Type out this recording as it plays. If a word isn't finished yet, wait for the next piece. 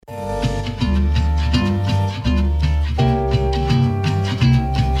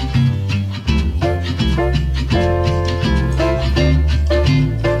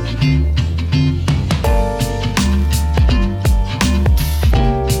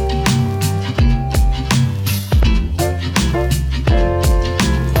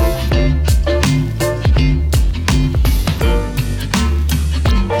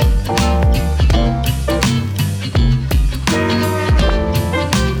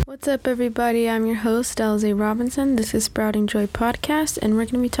What's up, everybody? I'm your host, Elze Robinson. This is Sprouting Joy Podcast, and we're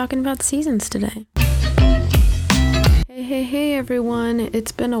going to be talking about seasons today. Hey, everyone.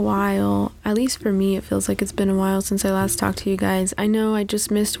 It's been a while. At least for me, it feels like it's been a while since I last talked to you guys. I know I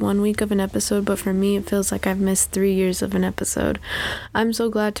just missed 1 week of an episode, but for me, it feels like I've missed 3 years of an episode. I'm so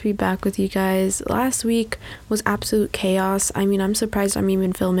glad to be back with you guys. Last week was absolute chaos. I'm surprised I'm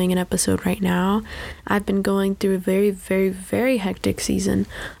even filming an episode right now. I've been going through a very, very, very hectic season.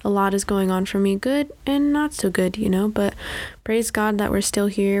 A lot is going on for me, good and not so good, but praise God that we're still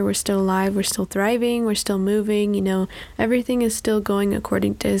here, we're still alive, we're still thriving, we're still moving, everything is still going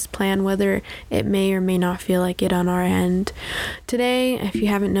according to His plan, whether it may or may not feel like it on our end. Today, if you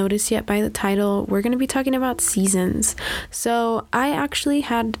haven't noticed yet by the title, we're going to be talking about seasons. So I actually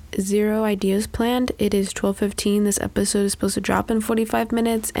had 0 ideas planned. It is 12:15. This episode is supposed to drop in 45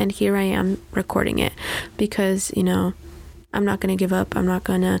 minutes, and here I am recording it because, I'm not going to give up. I'm not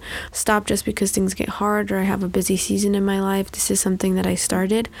going to stop just because things get hard or I have a busy season in my life. This is something that I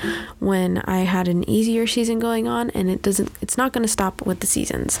started when I had an easier season going on, and it's not going to stop with the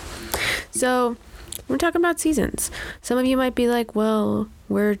seasons. So we're talking about seasons. Some of you might be like, well,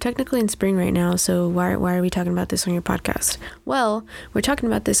 we're technically in spring right now, so why are we talking about this on your podcast? Well, we're talking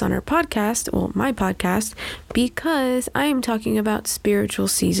about this on our podcast, my podcast, because I am talking about spiritual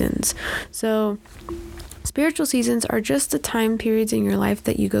seasons. So spiritual seasons are just the time periods in your life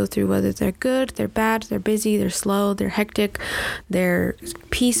that you go through, whether they're good, they're bad, they're busy, they're slow, they're hectic, they're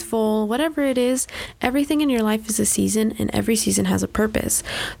peaceful, whatever it is. Everything in your life is a season, and every season has a purpose.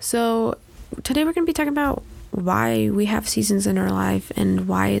 So today we're going to be talking about why we have seasons in our life and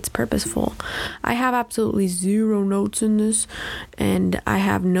why it's purposeful. I have absolutely 0 notes in this, and I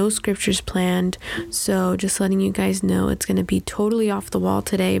have no scriptures planned, so just letting you guys know it's going to be totally off the wall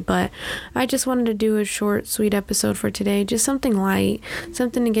today, but I just wanted to do a short, sweet episode for today, just something light,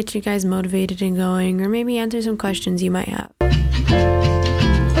 something to get you guys motivated and going, or maybe answer some questions you might have.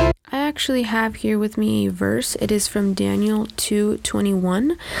 I actually have here with me a verse. It is from Daniel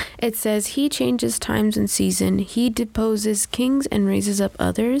 2:21. It says, "He changes times and season. He deposes kings and raises up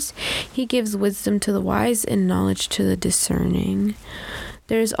others. He gives wisdom to the wise and knowledge to the discerning."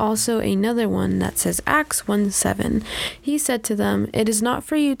 There's also another one that says Acts 1:7. He said to them, "It is not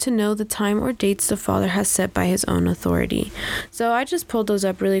for you to know the time or dates the Father has set by His own authority." So I just pulled those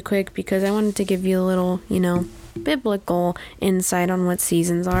up really quick because I wanted to give you a little, biblical insight on what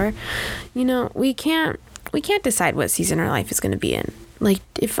seasons are. We can't decide what season our life is going to be in.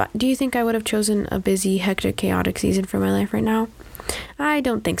 Do you think I would have chosen a busy, hectic, chaotic season for my life right now? I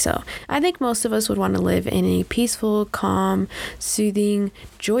don't think so. I think most of us would want to live in a peaceful, calm, soothing,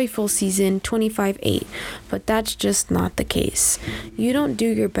 joyful season 25/8, but that's just not the case. You don't do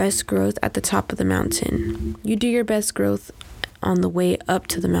your best growth at the top of the mountain. You do your best growth on the way up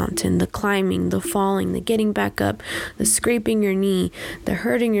to the mountain, the climbing, the falling, the getting back up, the scraping your knee, the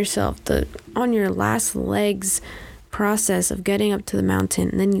hurting yourself, the on your last legs process of getting up to the mountain.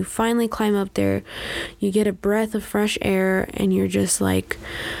 And then you finally climb up there, you get a breath of fresh air, and you're just like,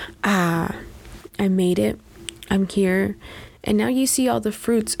 I made it, I'm here. And now you see all the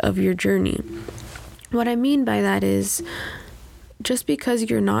fruits of your journey. What I mean by that is, just because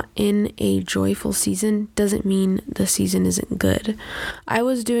you're not in a joyful season doesn't mean the season isn't good. I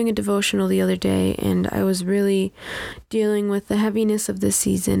was doing a devotional the other day, and I was really dealing with the heaviness of this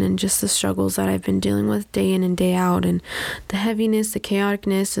season and just the struggles that I've been dealing with day in and day out, and the heaviness, the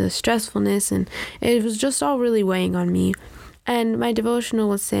chaoticness, the stressfulness, and it was just all really weighing on me. And my devotional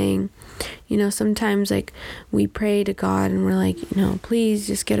was saying, sometimes we pray to God and we're like, please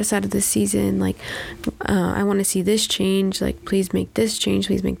just get us out of this season. I want to see this change. Please make this change.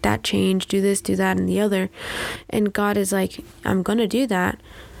 Please make that change. Do this, do that, and the other. And God is like, I'm going to do that,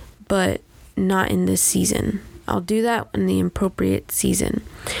 but not in this season. I'll do that in the appropriate season.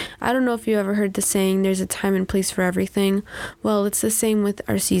 I don't know if you ever heard the saying, there's a time and place for everything. Well, it's the same with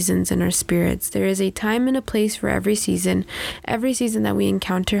our seasons and our spirits. There is a time and a place for every season. Every season that we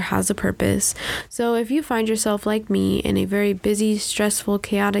encounter has a purpose. So if you find yourself like me in a very busy, stressful,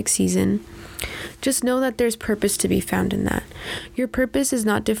 chaotic season, just know that there's purpose to be found in that. Your purpose is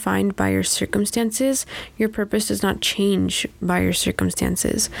not defined by your circumstances. Your purpose does not change by your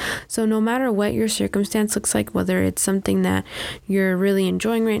circumstances. So no matter what your circumstance looks like, whether it's something that you're really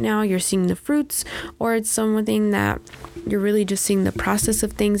enjoying right now, you're seeing the fruits, or it's something that you're really just seeing the process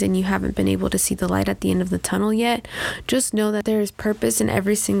of things and you haven't been able to see the light at the end of the tunnel yet, just know that there is purpose in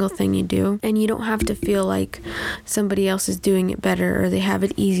every single thing you do, and you don't have to feel like somebody else is doing it better or they have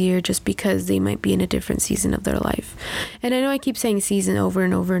it easier just because they might be be in a different season of their life. And I know I keep saying season over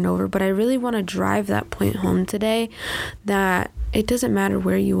and over and over, but I really want to drive that point home today, that it doesn't matter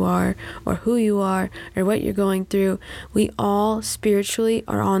where you are or who you are or what you're going through. We all spiritually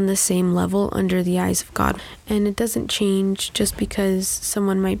are on the same level under the eyes of God. And it doesn't change just because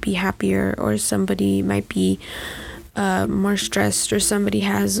someone might be happier or somebody might be more stressed, or somebody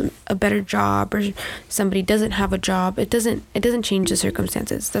has a better job, or somebody doesn't have a job. It doesn't change the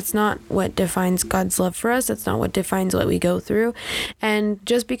circumstances. That's not what defines God's love for us. That's not what defines what we go through. And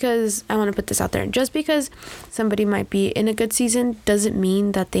just because, I want to put this out there, just because somebody might be in a good season doesn't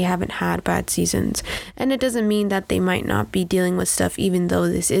mean that they haven't had bad seasons. And it doesn't mean that they might not be dealing with stuff even though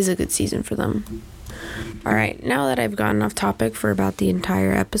this is a good season for them. All right, now that I've gotten off topic for about the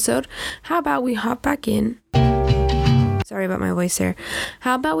entire episode, how about we hop back in? Sorry about my voice there.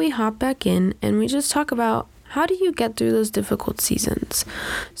 How about we hop back in and we just talk about, how do you get through those difficult seasons?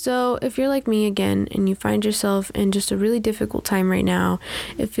 So if you're like me again and you find yourself in just a really difficult time right now,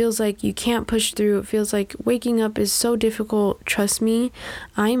 it feels like you can't push through. It feels like waking up is so difficult. Trust me,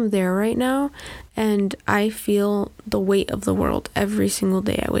 I'm there right now, and I feel the weight of the world every single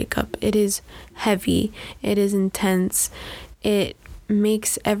day I wake up. It is heavy. It is intense. It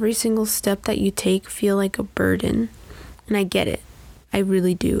makes every single step that you take feel like a burden. And I get it. I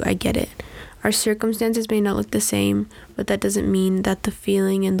really do. I get it. Our circumstances may not look the same, but that doesn't mean that the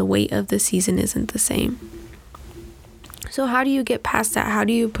feeling and the weight of the season isn't the same. So how do you get past that? How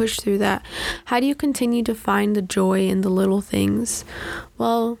do you push through that? How do you continue to find the joy in the little things?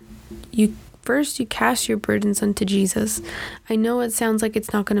 Well, you cast your burdens unto Jesus. I know it sounds like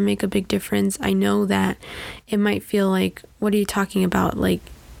it's not going to make a big difference. I know that it might feel like, what are you talking about? Like,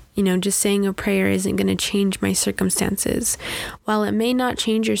 just saying a prayer isn't going to change my circumstances. While it may not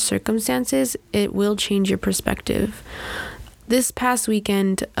change your circumstances, it will change your perspective. This past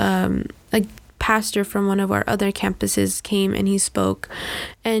weekend, a pastor from one of our other campuses came and he spoke,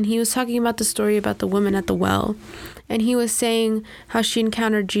 and he was talking about the story about the woman at the well. And he was saying how she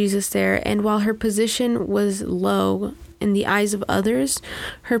encountered Jesus there, and while her position was low in the eyes of others,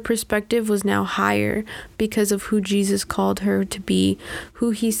 her perspective was now higher because of who Jesus called her to be, who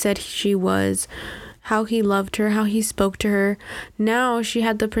he said she was, how he loved her, how he spoke to her. Now she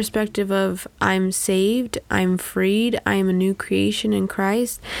had the perspective of, I'm saved, I'm freed, I am a new creation in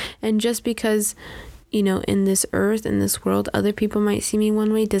Christ. And just because, in this earth, in this world, other people might see me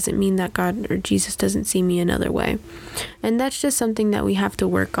one way, doesn't mean that God or Jesus doesn't see me another way. And that's just something that we have to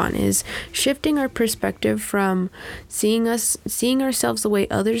work on, is shifting our perspective from seeing ourselves the way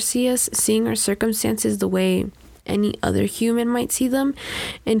others see us, seeing our circumstances the way any other human might see them,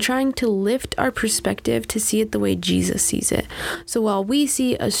 and trying to lift our perspective to see it the way Jesus sees it. So while we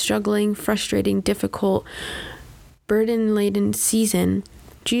see a struggling, frustrating, difficult, burden-laden season,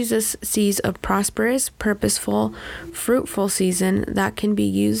 Jesus sees a prosperous, purposeful, fruitful season that can be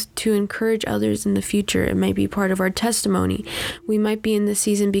used to encourage others in the future. It might be part of our testimony. We might be in this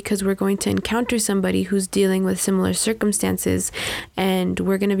season because we're going to encounter somebody who's dealing with similar circumstances, and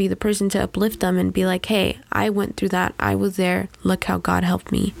we're going to be the person to uplift them and be like, hey, I went through that. I was there. Look how God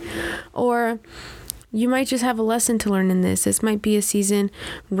helped me. Or you might just have a lesson to learn in this. This might be a season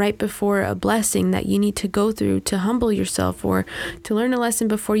right before a blessing that you need to go through to humble yourself, or to learn a lesson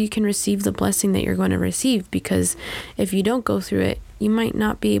before you can receive the blessing that you're going to receive. Because if you don't go through it, you might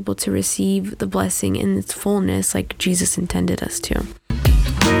not be able to receive the blessing in its fullness like Jesus intended us to.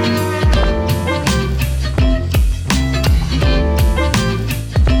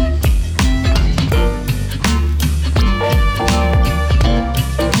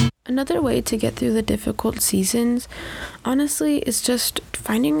 Another way to get through the difficult seasons, honestly, is just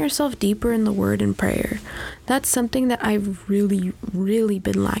finding yourself deeper in the Word and prayer. That's something that I've really, really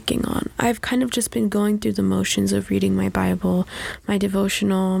been lacking on. I've kind of just been going through the motions of reading my Bible, my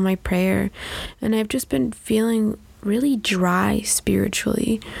devotional, my prayer, and I've just been feeling really dry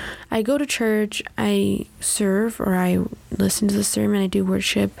spiritually. I go to church, I serve, or I listen to the sermon, I do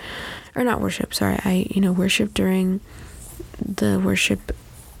worship, or not worship, sorry, I worship during the worship.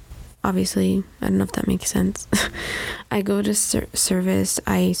 Obviously, I don't know if that makes sense. I go to service,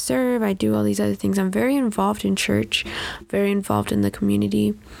 I serve, I do all these other things. I'm very involved in church, very involved in the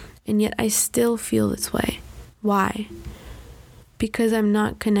community, and yet I still feel this way. Why? Because I'm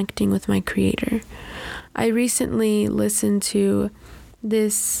not connecting with my Creator. I recently listened to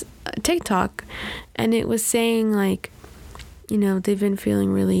this TikTok, and it was saying they've been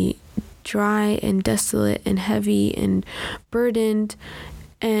feeling really dry and desolate and heavy and burdened,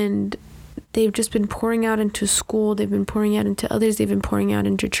 and they've just been pouring out into school, they've been pouring out into others, they've been pouring out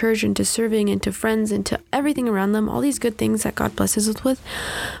into church, into serving, into friends, into everything around them, all these good things that God blesses us with,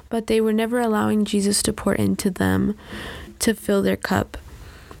 but they were never allowing Jesus to pour into them to fill their cup.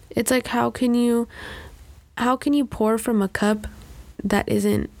 It's like, how can you pour from a cup that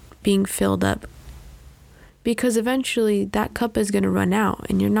isn't being filled up? Because eventually that cup is going to run out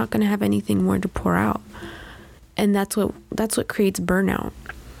and you're not going to have anything more to pour out. And that's what creates burnout.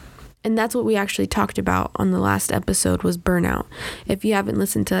 And that's what we actually talked about on the last episode, was burnout. If you haven't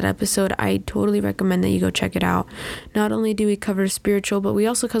listened to that episode, I totally recommend that you go check it out. Not only do we cover spiritual, but we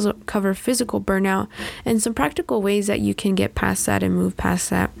also cover physical burnout and some practical ways that you can get past that and move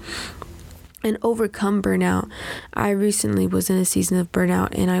past that and overcome burnout. I recently was in a season of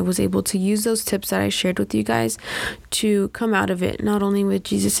burnout, and I was able to use those tips that I shared with you guys to come out of it, not only with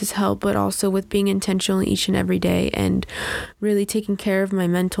Jesus's help, but also with being intentional each and every day and really taking care of my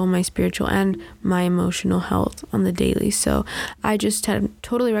mental, my spiritual, and my emotional health on the daily. So I just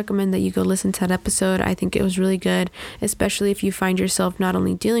totally recommend that you go listen to that episode. I think it was really good, especially if you find yourself not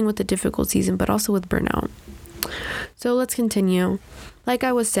only dealing with a difficult season, but also with burnout. So let's continue. Like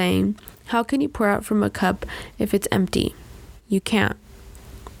I was saying, how can you pour out from a cup if it's empty? You can't.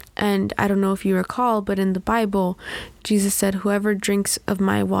 And I don't know if you recall, but in the Bible, Jesus said, "Whoever drinks of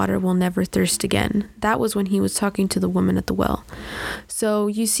my water will never thirst again." That was when he was talking to the woman at the well. So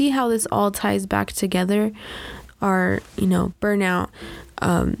you see how this all ties back together. Our, burnout,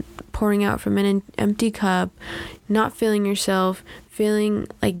 pouring out from an empty cup, not feeling yourself, feeling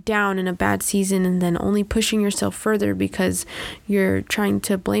like down in a bad season, and then only pushing yourself further because you're trying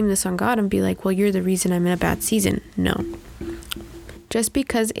to blame this on God and be like, well, you're the reason I'm in a bad season. No. Just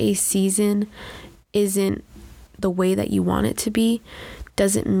because a season isn't the way that you want it to be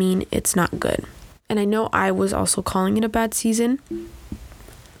doesn't mean it's not good. And I know I was also calling it a bad season,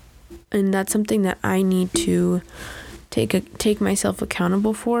 and that's something that I need to take myself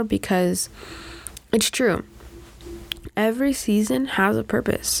accountable for, because it's true. Every season has a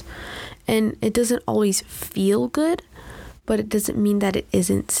purpose, and it doesn't always feel good, but it doesn't mean that it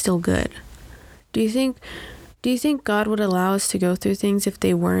isn't still good. Do you think God would allow us to go through things if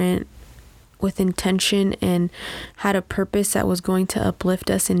they weren't with intention and had a purpose that was going to uplift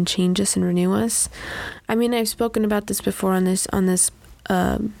us and change us and renew us? I mean, I've spoken about this before on this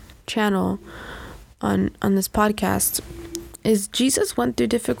channel, on this podcast. Is Jesus went through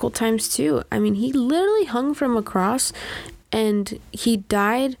difficult times too. I mean, he literally hung from a cross, and he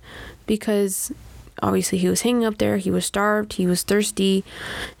died because obviously he was hanging up there. He was starved. He was thirsty.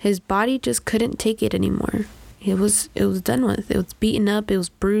 His body just couldn't take it anymore. It was done with. It was beaten up. It was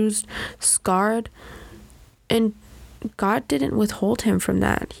bruised, scarred. And God didn't withhold him from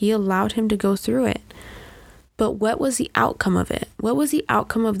that. He allowed him to go through it. But what was the outcome of it? What was the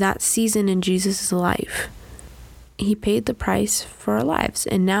outcome of that season in Jesus' life? He paid the price for our lives.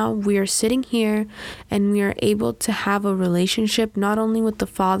 And now we are sitting here and we are able to have a relationship not only with the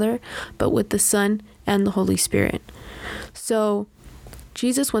Father, but with the Son and the Holy Spirit. So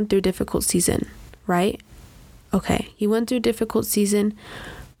Jesus went through a difficult season, right? Okay, he went through a difficult season,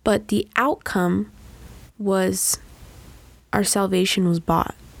 but the outcome was our salvation was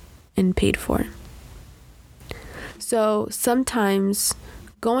bought and paid for. So sometimes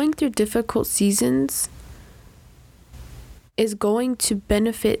going through difficult seasons is going to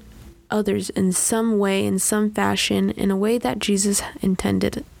benefit others in some way, in some fashion, in a way that Jesus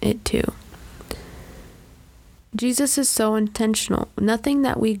intended it to. Jesus is so intentional. Nothing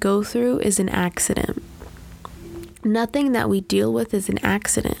that we go through is an accident. Nothing that we deal with is an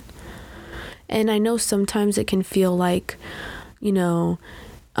accident. And I know sometimes it can feel like,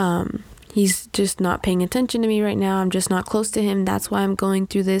 he's just not paying attention to me right now. I'm just not close to him. That's why I'm going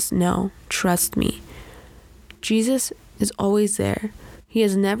through this. No, trust me. Jesus is always there. He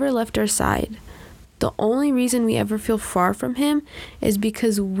has never left our side. The only reason we ever feel far from him is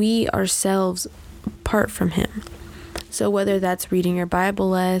because we ourselves part from him. So whether that's reading your Bible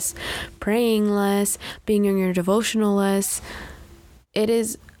less, praying less, being in your devotional less, it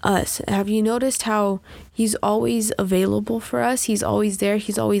is us. Have you noticed how he's always available for us? He's always there.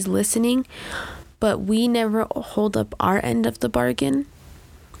 He's always listening. But we never hold up our end of the bargain.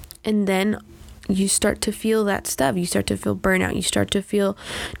 And then you start to feel that stuff. You start to feel burnout. You start to feel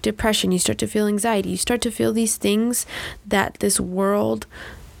depression. You start to feel anxiety. You start to feel these things that this world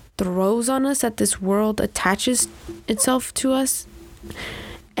throws on us, that this world attaches itself to us.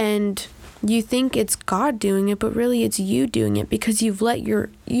 And you think it's God doing it, but really it's you doing it because you've let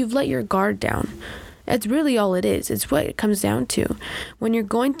your guard down. That's really all it is. It's what it comes down to. When you're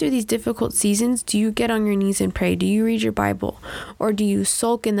going through these difficult seasons, do you get on your knees and pray? Do you read your Bible? Or do you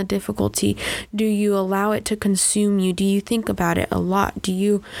sulk in the difficulty? Do you allow it to consume you? Do you think about it a lot? Do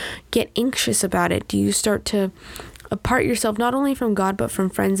you get anxious about it? Do you start to apart yourself not only from God, but from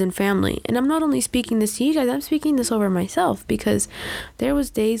friends and family? And I'm not only speaking this to you guys, I'm speaking this over myself, because there was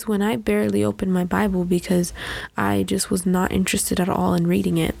days when I barely opened my Bible because I just was not interested at all in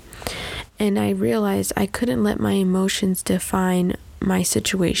reading it. And I realized I couldn't let my emotions define my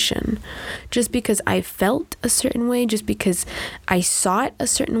situation. Just because I felt a certain way, just because I saw it a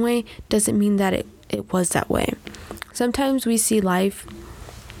certain way, doesn't mean that it was that way. Sometimes we see life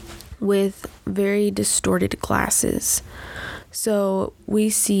with very distorted glasses. So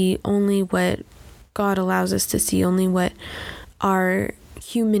we see only what God allows us to see, only what our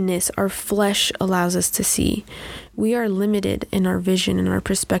humanness, our flesh allows us to see. We are limited in our vision and our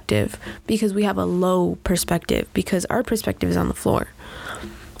perspective because we have a low perspective, because our perspective is on the floor.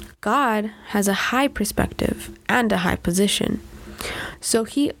 God has a high perspective and a high position. So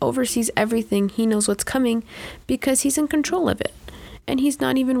he oversees everything. He knows what's coming because he's in control of it. And he's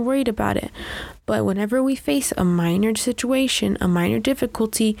not even worried about it. But whenever we face a minor situation, a minor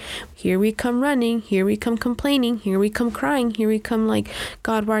difficulty, here we come running, here we come complaining, here we come crying, here we come like,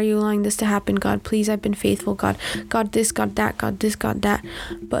 God, why are you allowing this to happen? God, please, I've been faithful. God this, God that, God this, God that.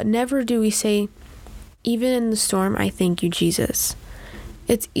 But never do we say, even in the storm, I thank you, Jesus.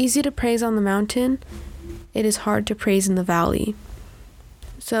 It's easy to praise on the mountain. It is hard to praise in the valley.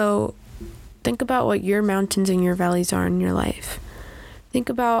 So think about what your mountains and your valleys are in your life. Think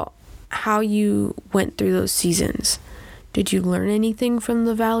about how you went through those seasons. Did you learn anything from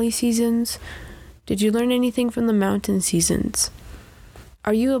the valley seasons? Did you learn anything from the mountain seasons?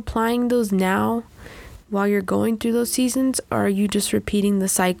 Are you applying those now while you're going through those seasons? Or are you just repeating the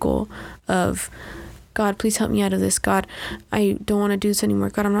cycle of, God, please help me out of this. God, I don't want to do this anymore.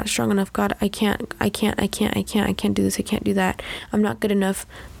 God, I'm not strong enough. God, I can't do this. I can't do that. I'm not good enough.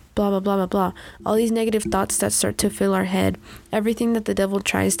 Blah, blah, blah, blah, blah. All these negative thoughts that start to fill our head, everything that the devil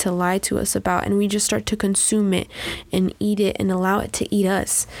tries to lie to us about, and we just start to consume it and eat it and allow it to eat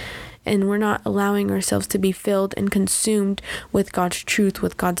us. And we're not allowing ourselves to be filled and consumed with God's truth,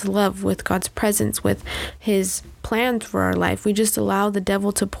 with God's love, with God's presence, with his plans for our life. We just allow the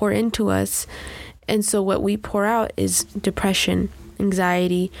devil to pour into us. And so what we pour out is depression,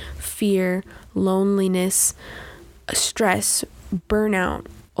 anxiety, fear, loneliness, stress, burnout,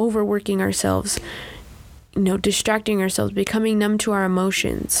 overworking ourselves, distracting ourselves, becoming numb to our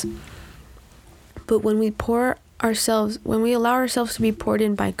emotions. But when we allow ourselves to be poured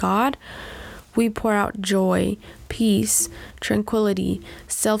in by God, we pour out joy, peace, tranquility,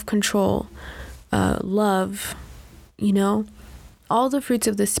 self-control, love, all the fruits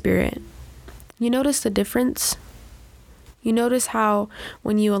of the Spirit. You notice the difference? You notice how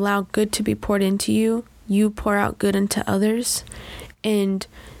when you allow good to be poured into you, you pour out good unto others, and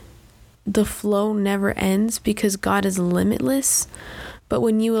the flow never ends because God is limitless. But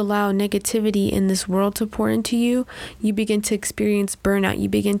when you allow negativity in this world to pour into you, you begin to experience burnout. You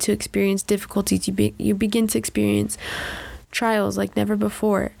begin to experience difficulties. You begin to experience trials like never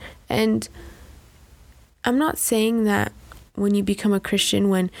before. And I'm not saying that when you become a Christian,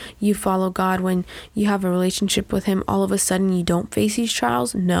 when you follow God, when you have a relationship with him, all of a sudden you don't face these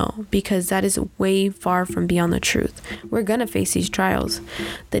trials. No, because that is way far from beyond the truth. We're going to face these trials.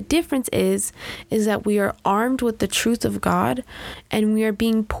 The difference is that we are armed with the truth of God and we are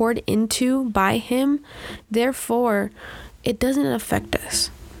being poured into by him. Therefore, it doesn't affect us.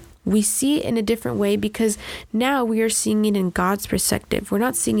 We see it in a different way because now we are seeing it in God's perspective. We're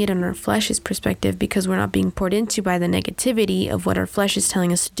not seeing it in our flesh's perspective because we're not being poured into by the negativity of what our flesh is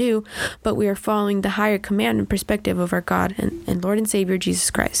telling us to do, but we are following the higher command and perspective of our God and Lord and Savior Jesus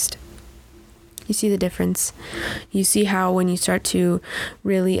Christ. You see the difference? You see how when you start to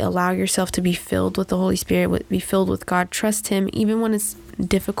really allow yourself to be filled with the Holy Spirit, be filled with God, trust him, even when it's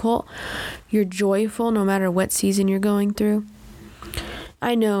difficult, you're joyful no matter what season you're going through.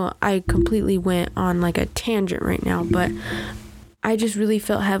 I know I completely went on like a tangent right now, but I just really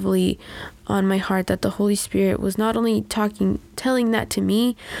felt heavily on my heart that the Holy Spirit was not only telling that to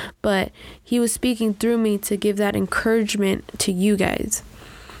me, but he was speaking through me to give that encouragement to you guys.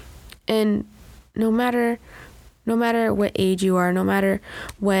 And no matter what age you are, no matter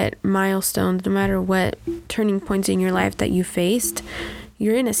what milestones, no matter what turning points in your life that you faced,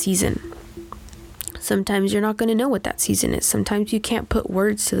 you're in a season. Sometimes you're not going to know what that season is. Sometimes you can't put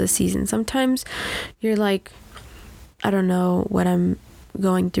words to the season. Sometimes you're like, I don't know what I'm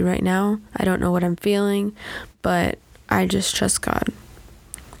going through right now. I don't know what I'm feeling, but I just trust God.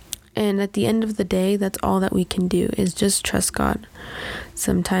 And at the end of the day, that's all that we can do, is just trust God.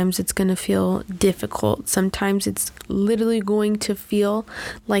 Sometimes it's going to feel difficult. Sometimes it's literally going to feel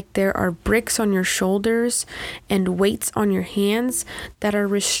like there are bricks on your shoulders and weights on your hands that are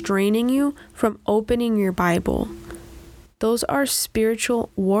restraining you from opening your Bible. Those are spiritual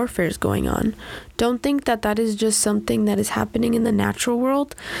warfares going on. Don't think that that is just something that is happening in the natural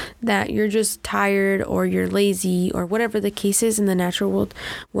world, that you're just tired or you're lazy or whatever the case is in the natural world,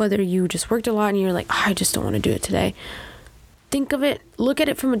 whether you just worked a lot and you're like, I just don't want to do it today. Think of it, look at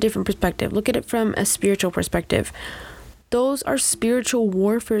it from a different perspective. Look at it from a spiritual perspective. Those are spiritual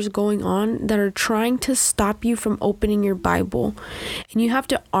warfares going on that are trying to stop you from opening your Bible. And you have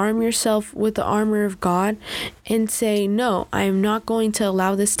to arm yourself with the armor of God and say, no, I am not going to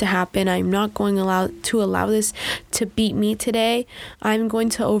allow this to happen. I'm not going to allow this to beat me today. I'm going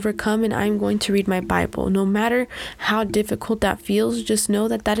to overcome and I'm going to read my Bible. No matter how difficult that feels, just know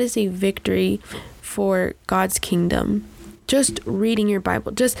that that is a victory for God's kingdom. Just reading your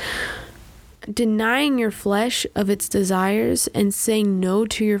Bible, just denying your flesh of its desires and saying no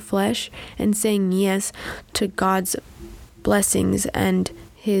to your flesh and saying yes to God's blessings and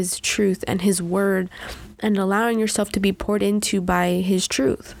his truth and his word, and allowing yourself to be poured into by his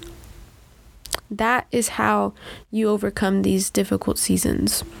truth. That is how you overcome these difficult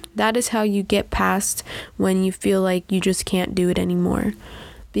seasons. That is how you get past when you feel like you just can't do it anymore.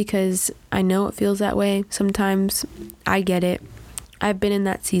 Because I know it feels that way sometimes. I get it. I've been in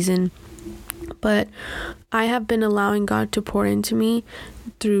that season. But I have been allowing God to pour into me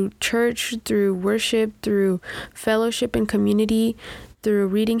through church, through worship, through fellowship and community, through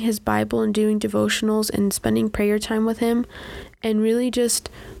reading his Bible and doing devotionals and spending prayer time with him, and really just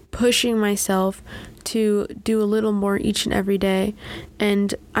pushing myself to do a little more each and every day.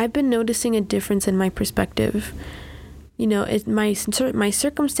 And I've been noticing a difference in my perspective. You know, my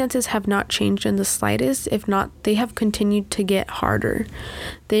circumstances have not changed in the slightest. If not, they have continued to get harder.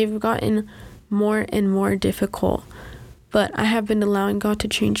 They've gotten more and more difficult. But I have been allowing God to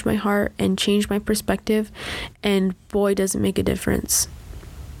change my heart and change my perspective, and boy, does it make a difference.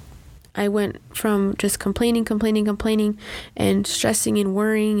 I went from just complaining and stressing and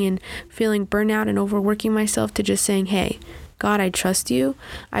worrying and feeling burnout and overworking myself to just saying, hey, God, I trust you.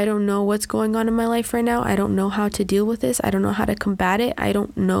 I don't know what's going on in my life right now. I don't know how to deal with this. I don't know how to combat it. I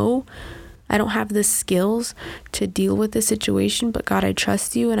don't have the skills to deal with the situation, but God, I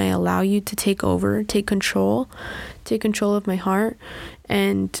trust you and I allow you to take control of my heart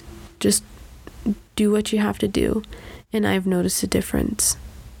and just do what you have to do. And I've noticed a difference.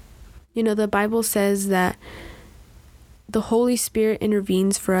 You know, the Bible says that the Holy Spirit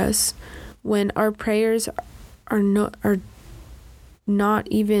intervenes for us when our prayers are not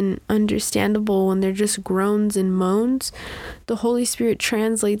even understandable, when they're just groans and moans. The Holy Spirit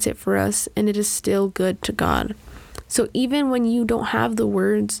translates it for us, and it is still good to God. So even when you don't have the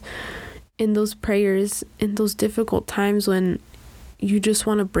words in those prayers, in those difficult times when you just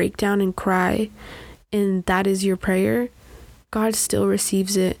want to break down and cry, and that is your prayer, God still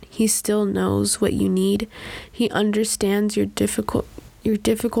receives it. He still knows what you need. He understands your difficult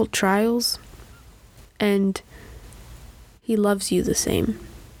trials, and he loves you the same.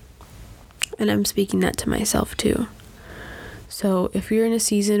 And I'm speaking that to myself too. So if you're in a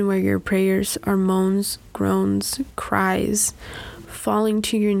season where your prayers are moans, groans, cries, falling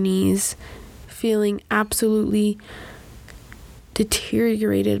to your knees, feeling absolutely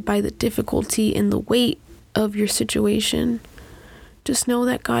deteriorated by the difficulty and the weight of your situation, just know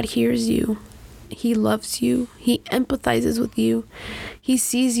that God hears you. He loves you. He empathizes with you. He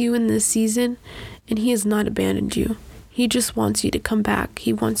sees you in this season, and he has not abandoned you. He just wants you to come back.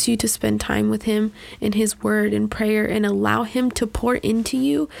 He wants you to spend time with him in his word and prayer, and allow him to pour into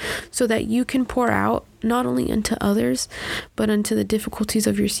you so that you can pour out not only unto others, but unto the difficulties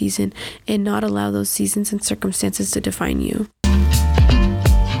of your season, and not allow those seasons and circumstances to define you.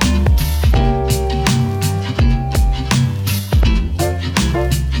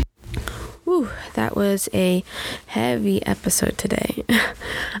 That was a heavy episode today.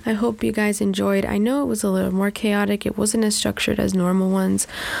 I hope you guys enjoyed. I know it was a little more chaotic. It wasn't as structured as normal ones.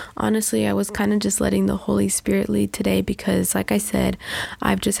 Honestly, I was kind of just letting the Holy Spirit lead today because, like I said,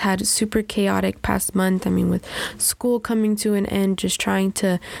 I've just had a super chaotic past month. I mean, with school coming to an end, just trying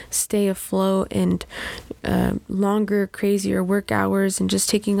to stay afloat, and longer, crazier work hours, and just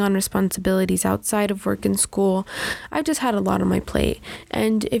taking on responsibilities outside of work and school. I've just had a lot on my plate.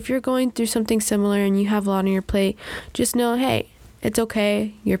 And if you're going through something similar and you have a lot on your plate, just know, hey, it's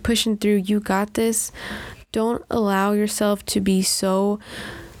okay. You're pushing through. You got this. Don't allow yourself to be so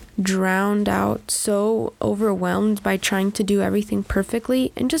drowned out, so overwhelmed by trying to do everything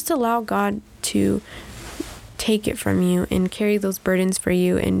perfectly, and just allow God to take it from you and carry those burdens for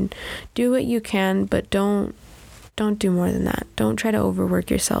you, and do what you can, but don't do more than that. Don't try to overwork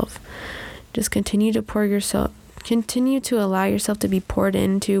yourself. Just continue to allow yourself to be poured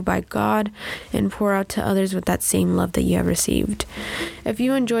into by God and pour out to others with that same love that you have received. If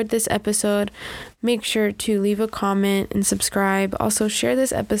you enjoyed this episode, make sure to leave a comment and subscribe. Also, share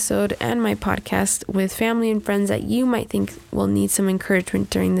this episode and my podcast with family and friends that you might think will need some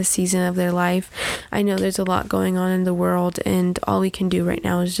encouragement during this season of their life. I know there's a lot going on in the world, and all we can do right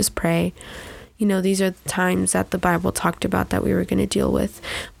now is just pray. These are the times that the Bible talked about that we were going to deal with,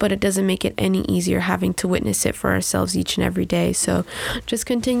 but it doesn't make it any easier having to witness it for ourselves each and every day. So just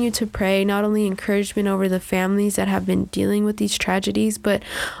continue to pray, not only encouragement over the families that have been dealing with these tragedies, but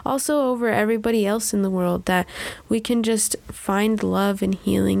also over everybody else in the world, that we can just find love and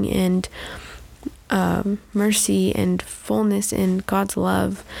healing and mercy and fullness in God's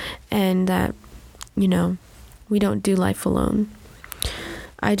love, and that, we don't do life alone.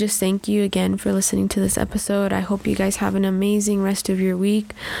 I just thank you again for listening to this episode. I hope you guys have an amazing rest of your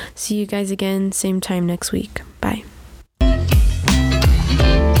week. See you guys again, same time next week.